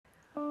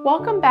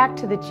Welcome back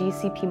to the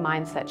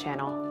GCP-Mindset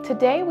channel.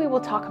 Today we will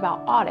talk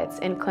about audits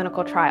in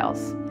clinical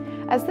trials.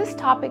 As this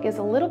topic is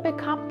a little bit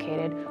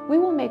complicated, we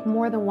will make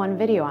more than one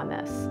video on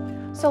this.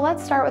 So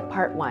let's start with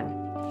part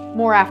 1.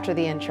 More after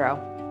the intro.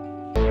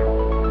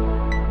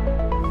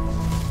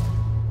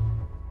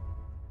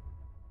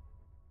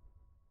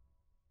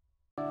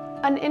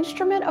 An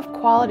instrument of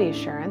quality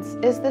assurance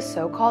is the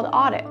so-called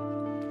audit.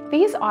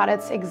 These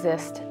audits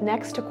exist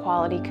next to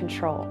quality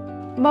control.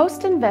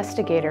 Most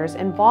investigators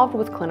involved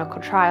with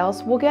clinical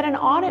trials will get an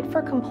audit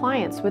for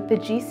compliance with the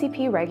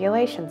GCP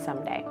regulation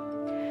someday.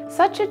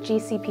 Such a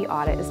GCP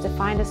audit is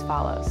defined as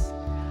follows: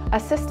 a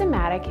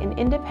systematic and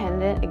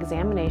independent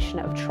examination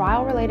of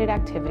trial-related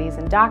activities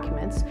and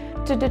documents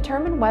to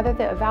determine whether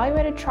the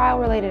evaluated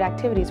trial-related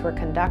activities were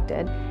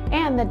conducted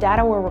and the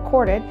data were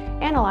recorded,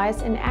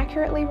 analyzed, and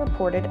accurately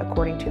reported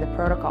according to the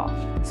protocol,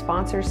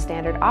 sponsor's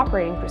standard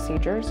operating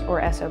procedures,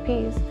 or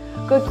SOPs,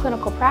 good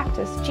clinical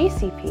practice,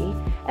 GCP,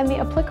 and the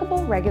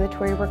applicable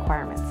regulatory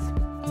requirements.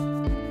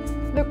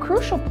 The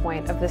crucial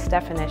point of this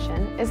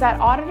definition is that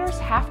auditors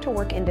have to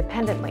work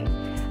independently.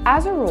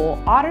 As a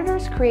rule,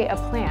 auditors create a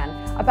plan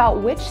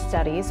about which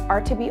studies are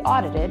to be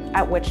audited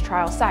at which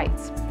trial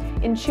sites.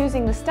 In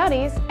choosing the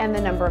studies and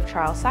the number of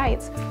trial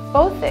sites,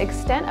 both the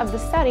extent of the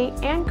study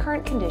and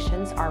current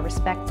conditions are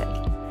respected.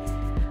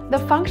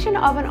 The function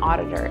of an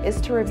auditor is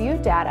to review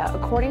data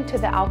according to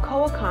the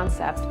Alcoa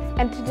concept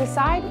and to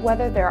decide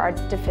whether there are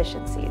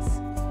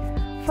deficiencies.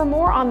 For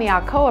more on the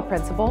Alcoa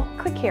principle,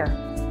 click here.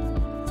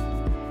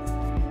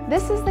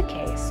 This is the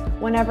case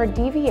whenever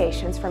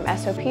deviations from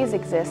SOPs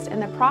exist in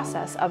the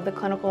process of the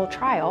clinical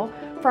trial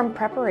from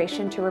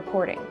preparation to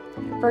reporting.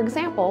 For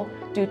example,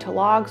 due to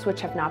logs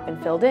which have not been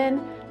filled in,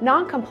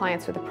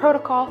 non-compliance with the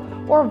protocol,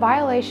 or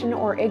violation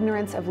or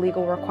ignorance of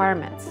legal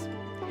requirements.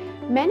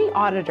 Many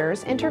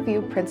auditors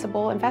interview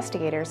principal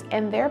investigators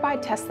and thereby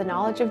test the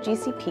knowledge of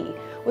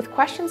GCP with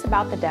questions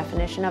about the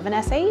definition of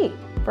an SAE,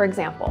 for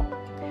example.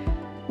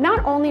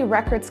 Not only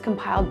records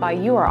compiled by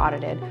you are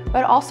audited,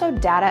 but also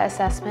data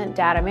assessment,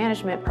 data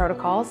management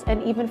protocols,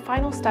 and even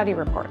final study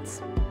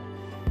reports.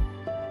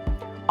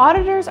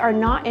 Auditors are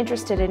not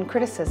interested in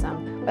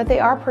criticism, but they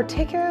are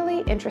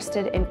particularly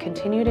interested in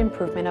continued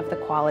improvement of the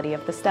quality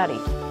of the study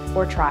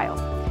or trial.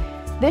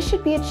 This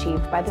should be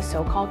achieved by the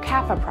so-called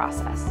Kappa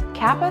process.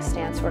 Kappa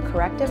stands for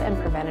corrective and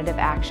preventative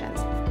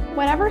actions.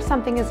 Whenever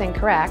something is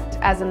incorrect,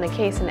 as in the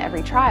case in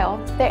every trial,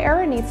 the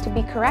error needs to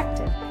be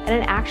corrected, and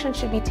an action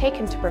should be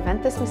taken to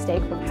prevent this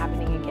mistake from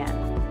happening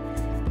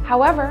again.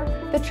 However,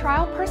 the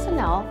trial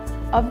personnel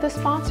of the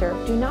sponsor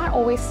do not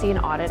always see an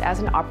audit as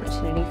an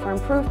opportunity for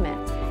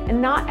improvement,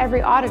 and not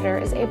every auditor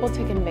is able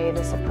to convey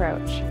this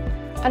approach.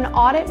 An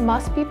audit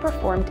must be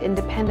performed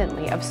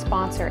independently of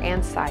sponsor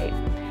and site.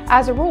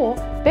 As a rule,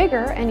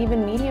 bigger and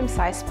even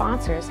medium-sized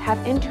sponsors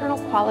have internal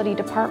quality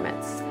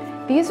departments.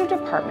 These are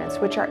departments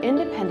which are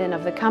independent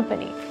of the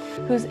company,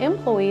 whose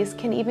employees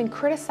can even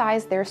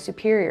criticize their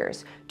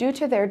superiors due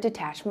to their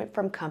detachment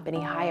from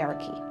company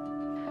hierarchy.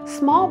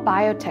 Small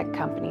biotech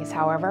companies,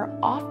 however,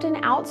 often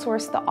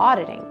outsource the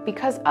auditing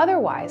because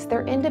otherwise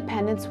their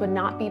independence would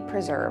not be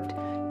preserved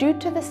due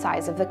to the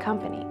size of the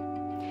company.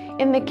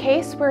 In the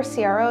case where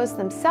CROs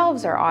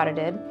themselves are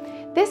audited,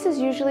 this is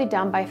usually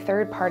done by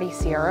third-party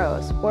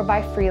CROs or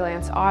by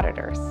freelance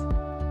auditors.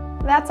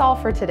 That's all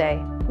for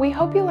today. We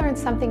hope you learned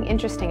something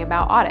interesting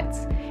about audits,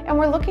 and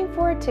we're looking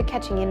forward to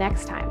catching you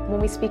next time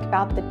when we speak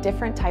about the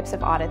different types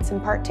of audits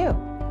in part 2.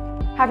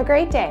 Have a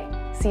great day.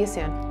 See you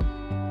soon.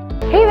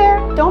 Hey there,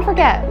 don't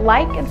forget,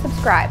 like and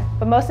subscribe,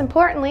 but most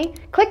importantly,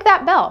 click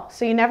that bell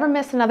so you never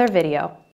miss another video.